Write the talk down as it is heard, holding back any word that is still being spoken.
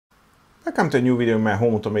Welcome to a new video in my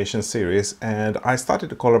home automation series, and I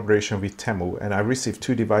started a collaboration with Temu and I received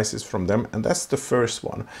two devices from them, and that's the first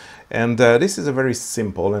one. And this is a very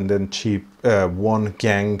simple and then cheap one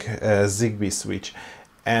gang zigbee switch.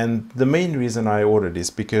 And the main reason I ordered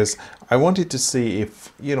this because I wanted to see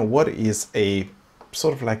if, what is a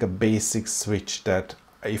sort of like a basic switch that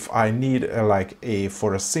if I need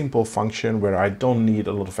for a simple function where I don't need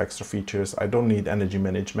a lot of extra features, I don't need energy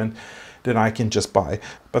management, then I can just buy.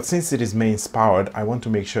 But since it is mains powered, I want to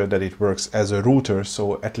make sure that it works as a router,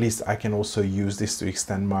 so at least I can also use this to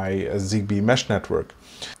extend my Zigbee mesh network.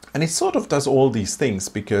 And it sort of does all these things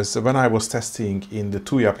because when I was testing in the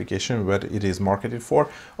Tuya application where it is marketed for,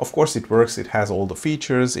 of course it works. It has all the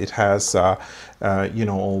features, it has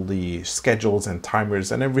all the schedules and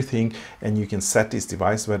timers and everything, and you can set this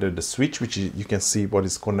device whether the switch, which you can see what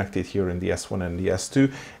is connected here in the S1 and the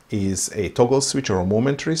S2, is a toggle switch or a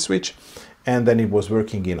momentary switch. And then it was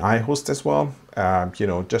working in iHost as well,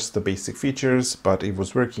 just the basic features, but it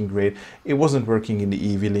was working great. It wasn't working in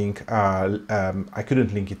the EV-Link. I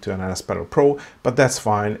couldn't link it to an NS Panel Pro, but that's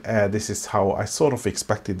fine. This is how I sort of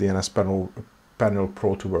expected the NS Panel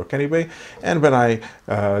Pro to work anyway. And when I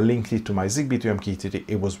linked it to my Zigbee to MQTT,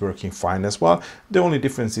 it was working fine as well. The only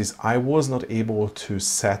difference is I was not able to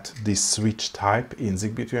set this switch type in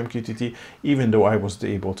Zigbee to MQTT, even though I was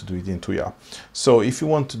able to do it in Tuya. So if you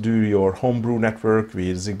want to do your homebrew network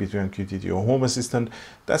with Zigbee to MQTT or Home Assistant,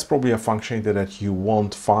 that's probably a function that you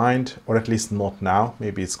won't find, or at least not now.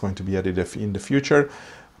 Maybe it's going to be added in the future,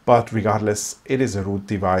 but regardless, it is a root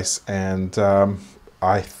device, and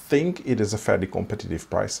I think it is a fairly competitive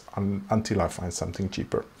price until I find something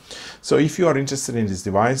cheaper. So if you are interested in this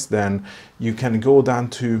device, then you can go down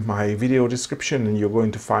to my video description and you're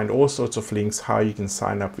going to find all sorts of links how you can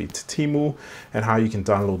sign up with Temu and how you can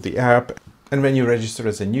download the app. And when you register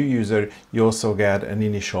as a new user, you also get an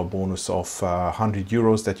initial bonus of 100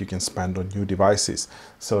 euros that you can spend on new devices.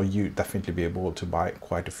 So you definitely be able to buy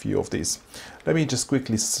quite a few of these. Let me just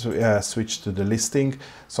quickly switch to the listing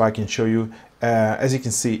so I can show you. As you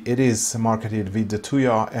can see, it is marketed with the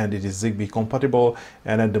Tuya and it is Zigbee compatible.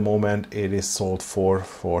 And at the moment it is sold for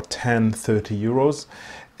 30 euros.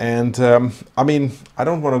 And I mean, I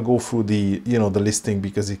don't want to go through the listing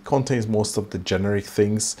because it contains most of the generic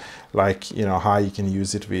things, like how you can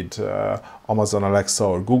use it with Amazon Alexa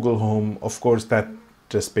or Google Home. Of course, that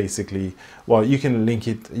just basically, well, you can link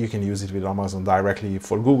it, you can use it with Amazon directly.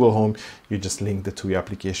 For Google Home, you just link the Tuya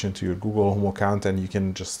application to your Google Home account and you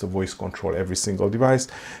can just voice control every single device.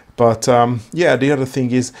 But yeah, the other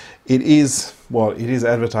thing is, it is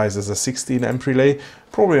advertised as a 16 amp relay.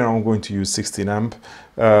 Probably I'm going to use 16 amp,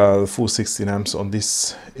 full 16 amps on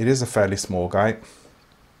this. It is a fairly small guy.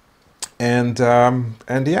 And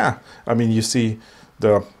yeah, I mean, you see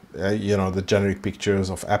the the generic pictures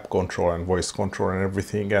of app control and voice control and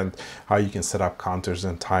everything, and how you can set up counters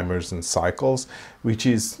and timers and cycles, which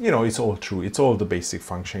is, it's all true. It's all the basic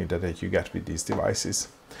function that you get with these devices.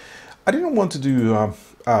 I didn't want to do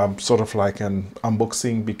sort of like an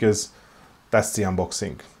unboxing because that's the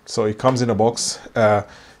unboxing. So it comes in a box.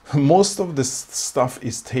 Most of this stuff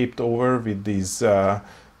is taped over with these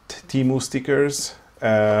Temu stickers.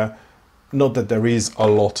 Not that there is a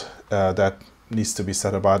lot that needs to be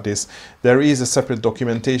said about this. There is a separate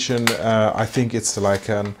documentation. I think it's like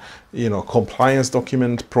an compliance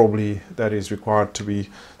document probably that is required to be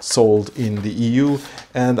sold in the EU,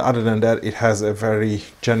 and other than that it has a very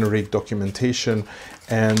generic documentation,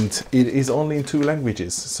 and it is only in 2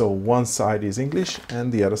 languages. So one side is English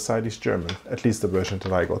and the other side is German, at least the version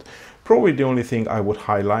that I got. Probably the only thing I would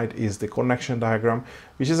highlight is the connection diagram,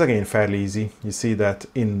 which is again fairly easy. You see that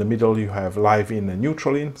in the middle you have live in and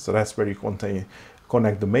neutral in, so that's where you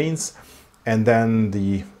connect the mains, and then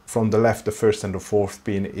from the left, the first and the fourth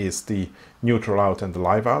pin is the neutral out and the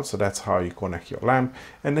live out, so that's how you connect your lamp,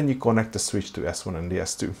 and then you connect the switch to S1 and the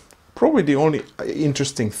S2. Probably the only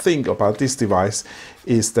interesting thing about this device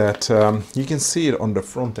is that you can see it on the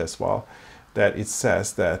front as well, that it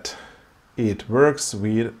says that it works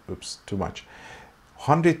with,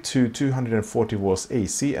 100 to 240 volts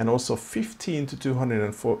AC and also 15 to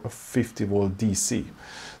 250 volt DC.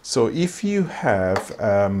 So if you have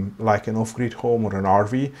like an off-grid home or an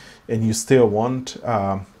RV and you still want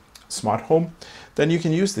smart home, then you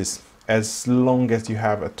can use this as long as you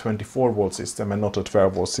have a 24 volt system and not a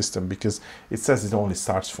 12 volt system, because it says it only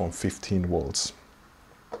starts from 15 volts.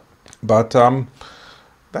 But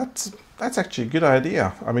that's actually a good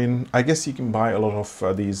idea. I mean, I guess you can buy a lot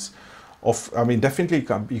of these I mean, definitely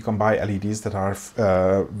you can buy LEDs that are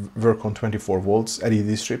work on 24 volts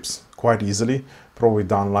LED strips quite easily. probably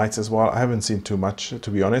downlights as well. I haven't seen too much, to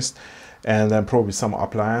be honest. And then probably some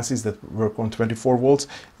appliances that work on 24 volts,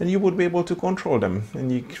 and you would be able to control them,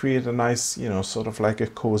 and you create a nice, you know, sort of like a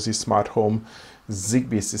cozy smart home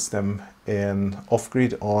zigbee system and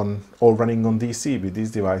off-grid on, or running on DC with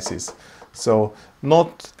these devices. So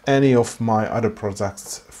not any of my other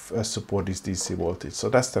products support this DC voltage, so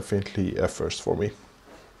that's definitely a first for me.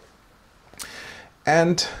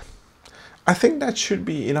 And I think that should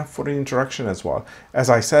be enough for the introduction as well. As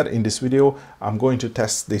I said in this video, I'm going to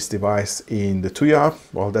test this device in the Tuya,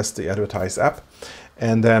 well, that's the advertised app.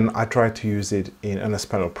 And then I tried to use it in NS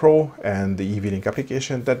Panel Pro and the EV-Link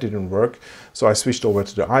application. That didn't work. So I switched over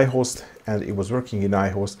to the iHost and it was working in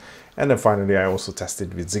iHost. And then finally I also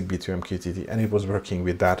tested with zigbee to MQTT and it was working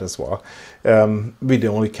with that as well. With the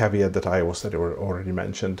only caveat that I also already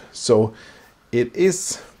mentioned. So it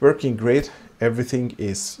is working great. Everything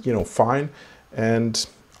is, you know, fine, and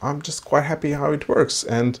I'm just quite happy how it works.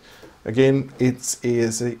 And again, it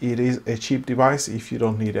is a cheap device if you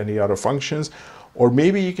don't need any other functions, or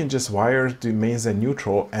maybe you can just wire the mains and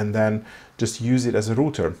neutral and then just use it as a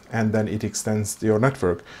router, and then it extends your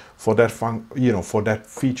network. For that for that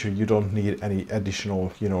feature, you don't need any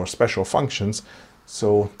additional, you know, special functions.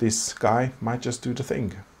 So this guy might just do the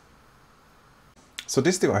thing. So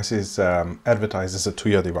this device is advertised as a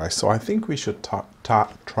Tuya device, so I think we should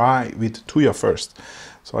try with Tuya first.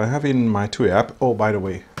 So I have in my Tuya app, oh, by the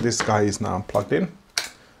way, this guy is now plugged in,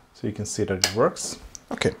 so you can see that it works.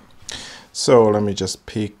 Okay, so let me just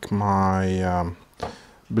pick my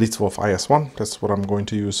Blitzwolf IS1, that's what I'm going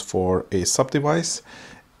to use for a sub-device.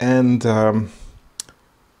 And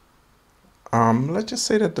let's just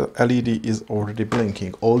say that the LED is already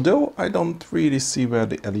blinking, although I don't really see where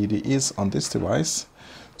the LED is on this device.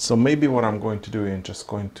 So maybe what I'm going to do is just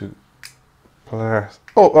going to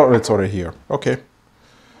oh, it's already here. Okay,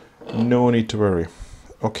 no need to worry.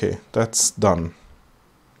 Okay, that's done.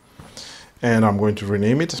 And I'm going to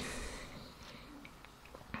rename it.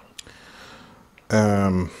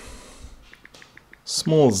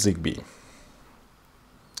 Small zigbee.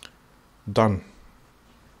 Done.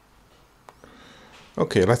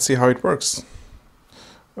 Okay, let's see how it works.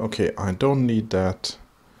 Okay, I don't need that.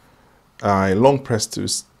 I long press to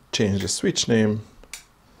change the switch name,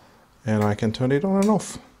 and I can turn it on and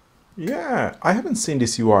off. Yeah, I haven't seen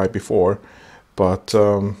this UI before, but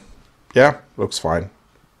yeah, looks fine.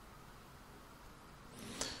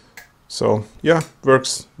 So yeah,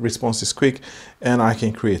 works, response is quick, and I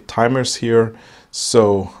can create timers here.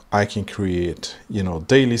 So I can create, you know,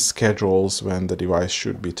 daily schedules when the device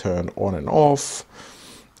should be turned on and off.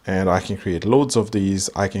 And I can create loads of these.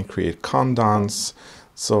 I can create countdowns.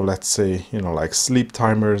 So let's say, you know, like sleep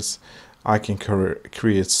timers. I can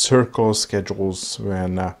create circle schedules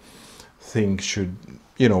when things should,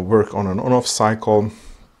 you know, work on an on-off cycle.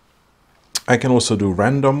 I can also do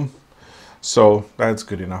random. So that's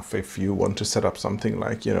good enough if you want to set up something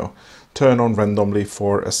like, you know, turn on randomly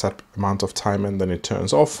for a set amount of time and then it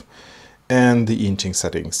turns off. And the inching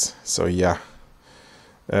settings. So yeah,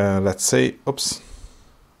 let's say, oops,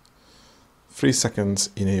 3 seconds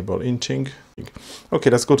enable inching. Okay,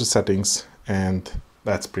 let's go to settings, and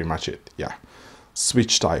that's pretty much it. Yeah,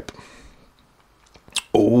 switch type.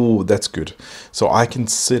 Oh, that's good. So I can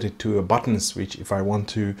set it to a button switch if I want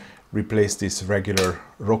to replace this regular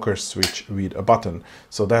rocker switch with a button.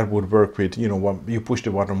 So that would work with, you know, you push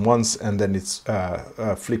the button once and then it's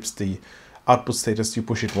flips the output status. You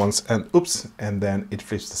push it once and oops, and then it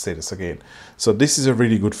flips the status again. So this is a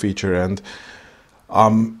really good feature, and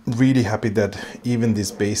I'm really happy that even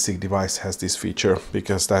this basic device has this feature,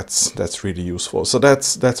 because that's really useful. So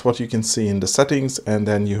that's what you can see in the settings, and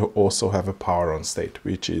then you also have a power on state,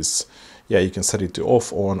 which is, yeah, you can set it to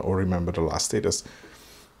off, on, or remember the last status.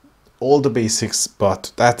 All the basics,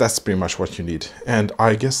 but that's pretty much what you need. And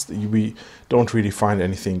I guess we don't really find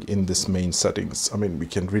anything in this main settings. I mean, we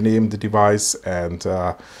can rename the device and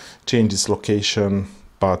change its location,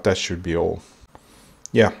 but that should be all.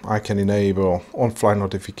 Yeah, I can enable on-fly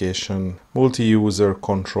notification, multi-user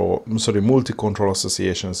control, multi-control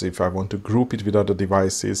associations if I want to group it with other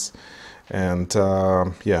devices. And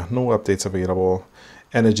yeah, no updates available.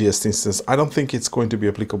 Energy instance, I don't think it's going to be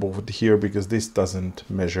applicable here because this doesn't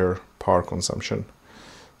measure power consumption.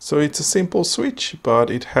 So it's a simple switch, but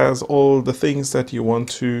it has all the things that you want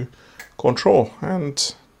to control,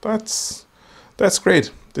 and that's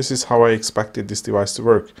great. This is how I expected this device to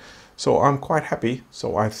work. So I'm quite happy.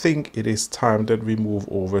 So I think it is time that we move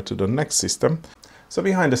over to the next system. So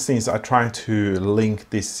behind the scenes, I try to link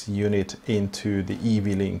this unit into the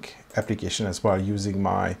EV-Link application as well, using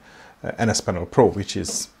my NS Panel Pro, which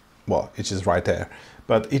is well, it's just right there,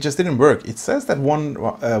 but it just didn't work. It says that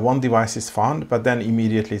one device is found, but then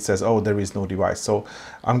immediately it says, oh, there is no device. So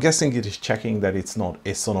I'm guessing it is checking that it's not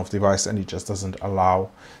a Sonoff device and it just doesn't allow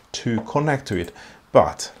to connect to it.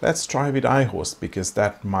 But let's try with iHost, because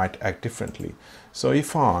that might act differently. So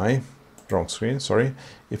if I, wrong screen, sorry,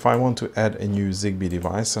 if I want to add a new Zigbee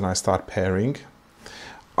device and I start pairing,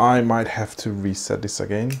 I might have to reset this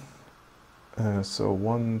again. So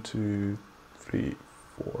 1, 2, 3,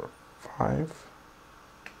 4, 5.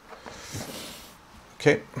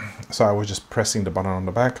 Okay, so I was just pressing the button on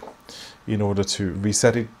the back in order to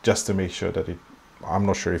reset it, just to make sure that I'm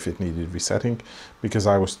not sure if it needed resetting, because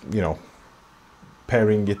I was, you know,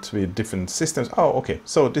 pairing it with different systems. Oh, okay,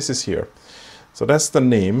 so this is here. So that's the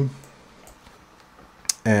name.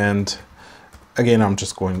 And again, I'm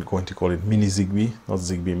just going to call it Mini Zigbee, not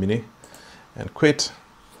Zigbee Mini, and quit.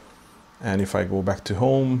 And if I go back to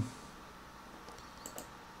home,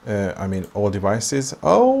 I mean all devices.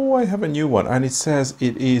 Oh, I have a new one, and it says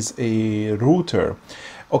it is a router.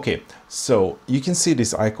 Okay, so you can see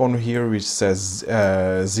this icon here which says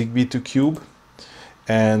Zigbee to Cube,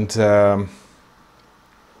 and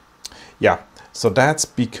yeah, so that's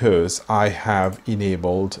because I have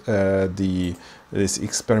enabled this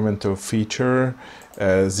experimental feature,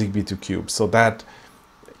 Zigbee to Cube. So that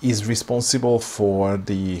is responsible for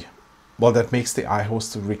the, well, that makes the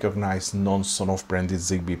iHost to recognize non-Sonoff branded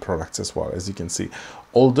Zigbee products as well, as you can see.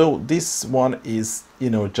 Although this one is,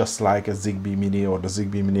 you know, just like a Zigbee Mini or the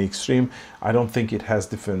Zigbee Mini Extreme, I don't think it has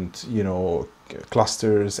different, you know,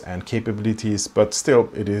 clusters and capabilities, but still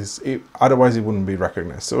it is, otherwise it wouldn't be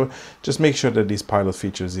recognized. So just make sure that these pilot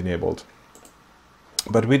features enabled.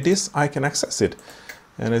 But with this, I can access it.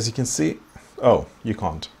 And as you can see, oh, you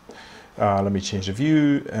can't. Let me change the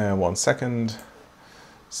view, 1 second.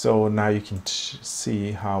 So now you can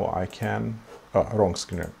see how I can, oh, wrong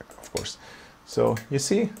screen, of course. So you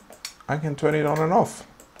see, I can turn it on and off.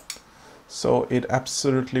 So it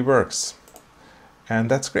absolutely works. And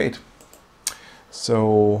that's great.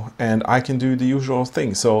 So, and I can do the usual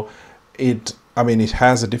thing. So it, I mean, it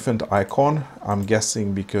has a different icon, I'm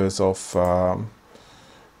guessing because of,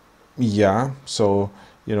 yeah, so,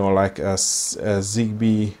 you know, like a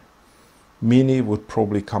Zigbee Mini would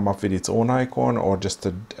probably come up with its own icon, or just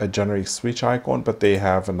a generic switch icon, but they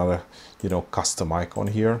have another, you know, custom icon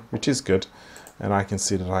here, which is good. And I can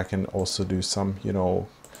see that I can also do some, you know,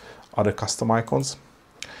 other custom icons.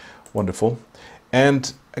 Wonderful.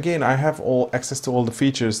 And again, I have all access to all the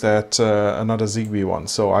features that another Zigbee one.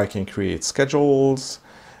 So I can create schedules,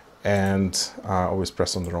 and I always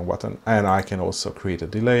press on the wrong button. And I can also create a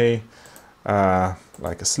delay,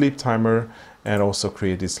 like a sleep timer, and also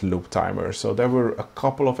create this loop timer. So there were a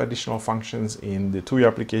couple of additional functions in the Tuya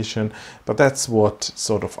application, but that's what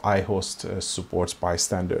sort of iHost supports by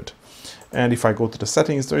standard. And if I go to the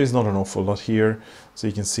settings, there is not an awful lot here. So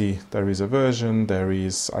you can see there is a version, there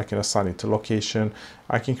is, I can assign it to location,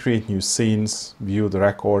 I can create new scenes, view the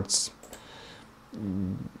records,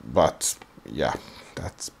 but yeah,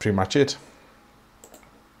 that's pretty much it.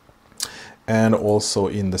 And also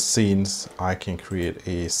in the scenes, I can create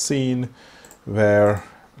a scene where,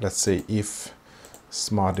 let's say, if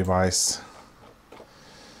smart device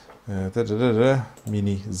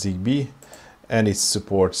Mini Zigbee, and it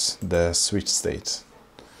supports the switch state.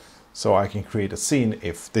 So I can create a scene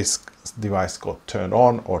if this device got turned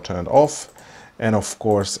on or turned off. And of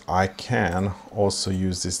course, I can also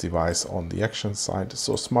use this device on the action side.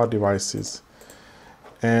 So smart devices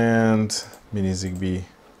and Mini Zigbee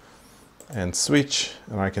and switch,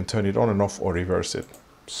 and I can turn it on and off or reverse it.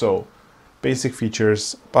 So basic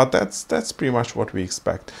features, but that's pretty much what we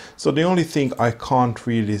expect. So the only thing I can't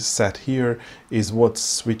really set here is what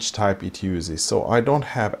switch type it uses. So I don't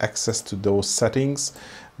have access to those settings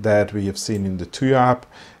that we have seen in the Tuya app.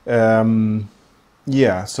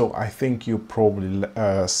 Yeah, so I think you're probably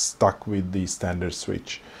stuck with the standard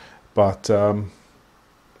switch. But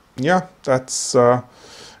yeah, that's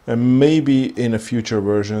maybe in a future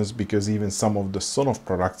versions, because even some of the Sonoff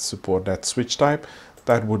products support that switch type,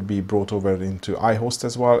 that would be brought over into iHost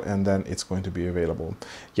as well, and then it's going to be available.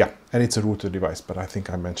 Yeah, and it's a router device, but I think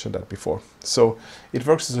I mentioned that before. So it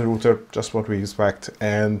works as a router, just what we expect,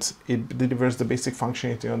 and it delivers the basic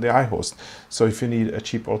functionality on the iHost. So if you need a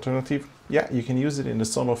cheap alternative, yeah, you can use it in the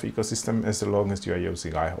Sonoff ecosystem as long as you are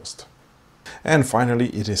using iHost. And finally,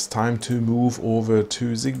 it is time to move over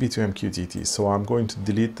to Zigbee to MQTT. So I'm going to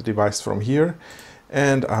delete the device from here,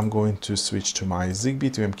 and I'm going to switch to my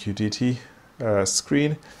Zigbee to MQTT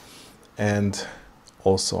screen, and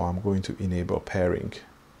also I'm going to enable pairing.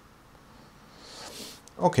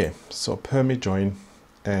 Okay, so permit join,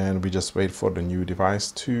 and we just wait for the new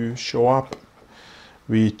device to show up,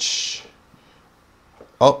 which,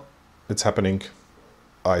 oh, it's happening.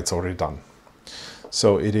 It's already done.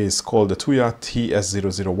 So it is called the Tuya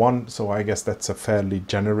TS001. So I guess that's a fairly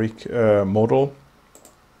generic model.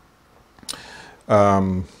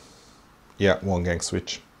 Yeah, 1 gang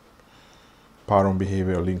switch. Power on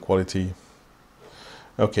behavior, link quality.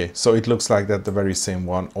 Okay, so it looks like that the very same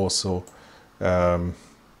one also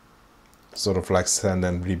sort of like sent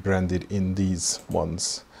and rebranded in these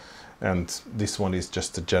ones. And this one is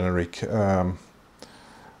just a generic,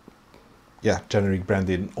 yeah, generic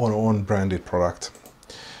branded, on branded product.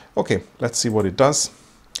 Okay, let's see what it does.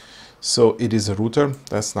 So it is a router,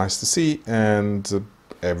 that's nice to see, and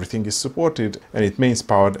everything is supported, and it mains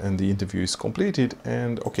powered, and the interview is completed.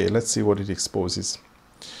 And okay, let's see what it exposes.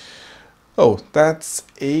 Oh, that's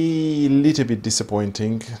a little bit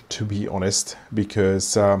disappointing, to be honest,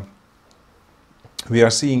 because we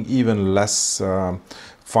are seeing even less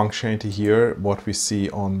functionality here what we see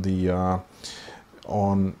on the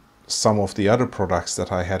on some of the other products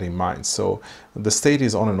that I had in mind. So the state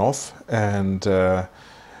is on and off, and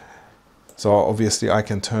so obviously I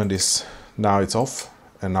can turn this, now it's off,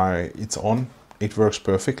 and now it's on. It works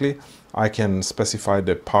perfectly. I can specify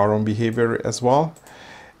the power on behavior as well,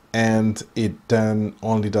 and it then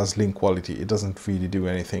only does link quality. It doesn't really do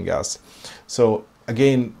anything else. So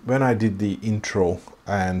again, when I did the intro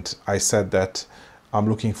and I said that I'm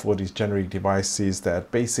looking for these generic devices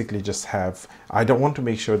that basically just have, I don't want to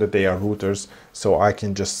make sure that they are routers, so I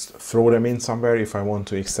can just throw them in somewhere if I want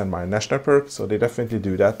to extend my mesh network. So they definitely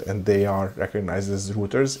do that, and they are recognized as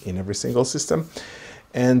routers in every single system.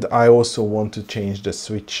 And I also want to change the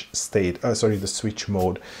switch state, the switch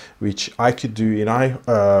mode, which I could do in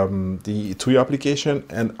the Tuya application,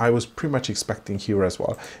 and I was pretty much expecting here as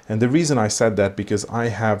well. And the reason I said that, because I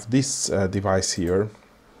have this device here,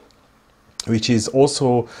 which is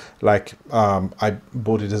also like, I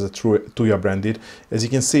bought it as a Tuya branded. As you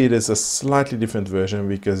can see, it is a slightly different version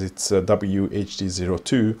because it's a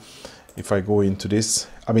WHD02. If I go into this,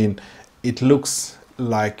 I mean, it looks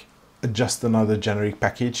like just another generic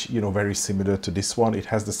package, you know, very similar to this one. It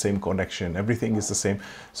has the same connection, everything is the same.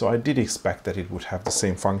 So I did expect that it would have the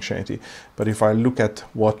same functionality. But if I look at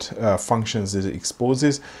what functions it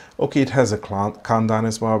exposes, okay, it has a countdown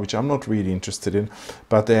as well, which I'm not really interested in,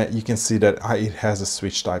 but you can see that it has a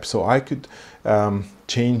switch type. So I could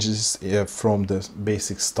change this from the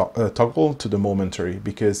basic toggle to the momentary,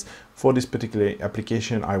 because for this particular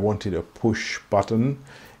application, I wanted a push button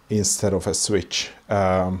instead of a switch.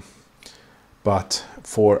 But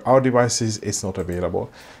for our devices, it's not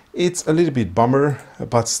available. It's a little bit bummer,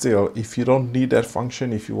 but still, if you don't need that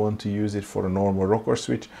function, if you want to use it for a normal rocker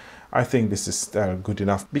switch, I think this is good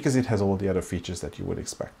enough, because it has all the other features that you would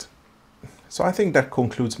expect. So I think that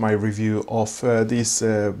concludes my review of this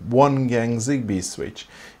 1 gang zigbee switch.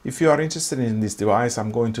 If you are interested in this device,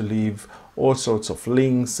 I'm going to leave all sorts of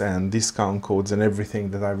links and discount codes and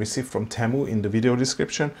everything that I received from Temu in the video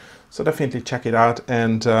description. So definitely check it out,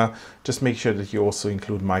 and just make sure that you also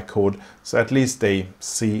include my code, so at least they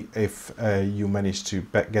see if you managed to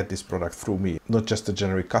get this product through me, not just a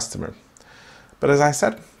generic customer. But as I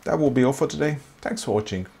said, that will be all for today. Thanks for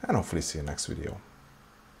watching, and hopefully see you next video.